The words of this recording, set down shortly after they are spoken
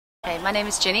Okay, my name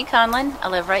is Jenny Conlon. I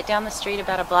live right down the street,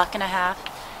 about a block and a half,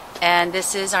 and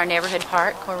this is our neighborhood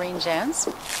park, Corrine Jones.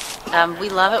 We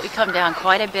love it. We come down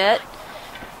quite a bit.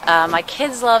 My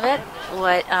kids love it.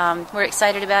 What we're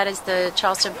excited about is the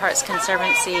Charleston Parks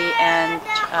Conservancy and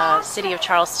City of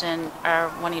Charleston are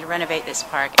wanting to renovate this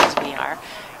park, as we are.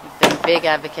 We've been big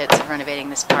advocates of renovating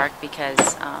this park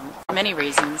because for many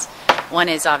reasons. One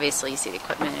is obviously you see the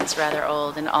equipment is rather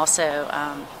old, and also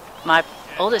my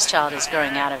oldest child is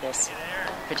growing out of this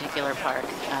particular park.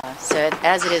 So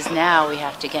as it is now, we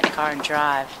have to get in a car and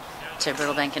drive to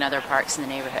Brittle Bank and other parks in the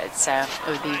neighborhood. So it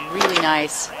would be really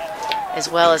nice, as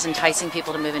well as enticing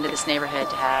people to move into this neighborhood,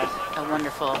 to have a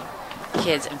wonderful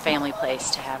kids and family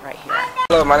place to have right here.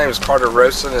 Hello, my name is Carter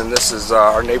Rosen, and this is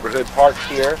our neighborhood park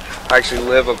here. I actually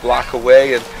live a block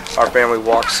away, and our family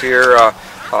walks here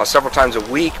several times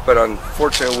a week, but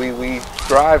unfortunately we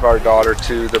drive our daughter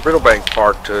to the Brittle Bank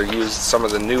Park to use some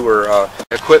of the newer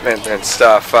equipment and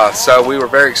stuff. So we were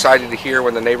very excited to hear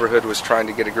when the neighborhood was trying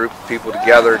to get a group of people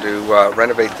together to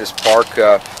renovate this park.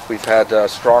 We've had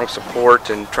strong support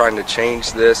in trying to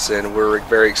change this, and we're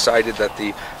very excited that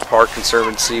the Park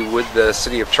Conservancy with the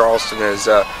City of Charleston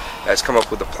has come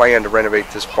up with a plan to renovate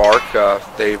this park.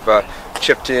 They've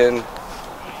chipped in.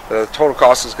 The total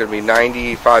cost is going to be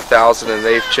 $95,000, and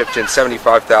they've chipped in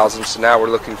 $75,000. So now we're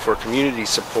looking for community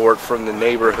support from the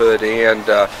neighborhood and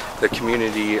the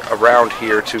community around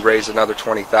here to raise another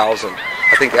 $20,000.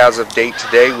 I think as of date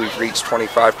today, we've reached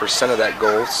 25% of that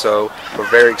goal. So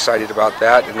we're very excited about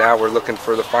that, and now we're looking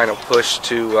for the final push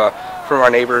from our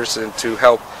neighbors and to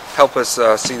help us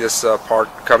see this park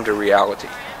come to reality.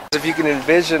 If you can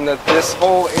envision that this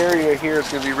whole area here is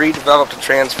going to be redeveloped and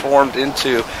transformed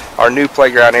into our new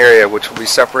playground area, which will be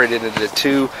separated into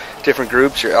two different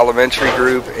groups, your elementary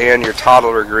group and your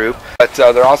toddler group. But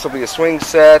there'll also be a swing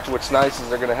set. What's nice is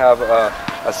they're going to have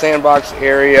a sandbox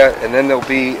area, and then there'll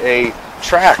be a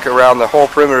track around the whole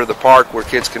perimeter of the park where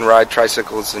kids can ride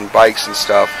tricycles and bikes and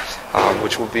stuff,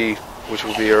 which will be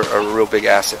a real big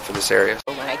asset for this area.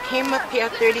 When I came up here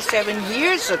 37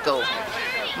 years ago,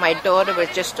 my daughter was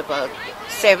just about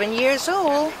 7 years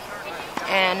old,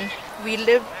 and we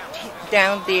lived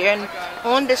down there, and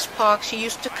on this park she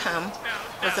used to come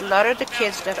with a lot of the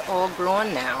kids that are all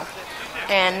grown now,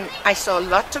 and I saw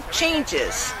lots of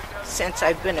changes since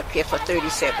I've been up here for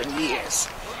 37 years.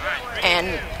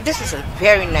 And this is a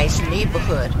very nice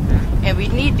neighborhood, and we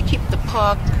need to keep the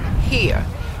park here.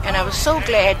 And I was so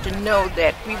glad to know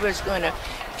that we was going to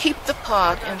keep the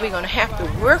park, and we're going to have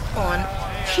to work on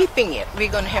keeping it.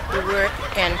 We're going to have to work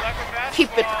and keep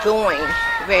it going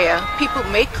where people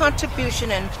make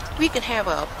contribution and we can have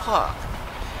our park.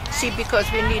 See,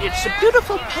 because we need it. It's a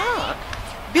beautiful park,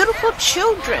 beautiful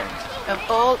children of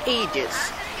all ages.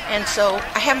 And so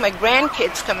I have my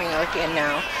grandkids coming out here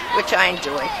now, which I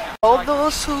enjoy. All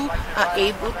those who are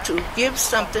able to give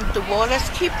something toward us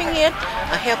keeping it,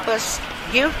 or help us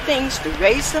give things to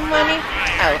raise the money,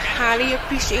 I'll highly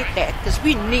appreciate that, because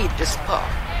we need this park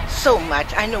so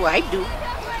much. I know I do.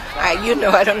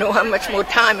 I don't know how much more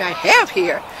time I have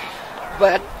here,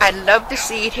 but I'd love to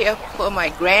see it here for my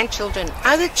grandchildren,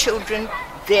 other children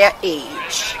their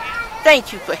age.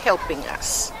 Thank you for helping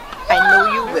us. I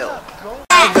know you will.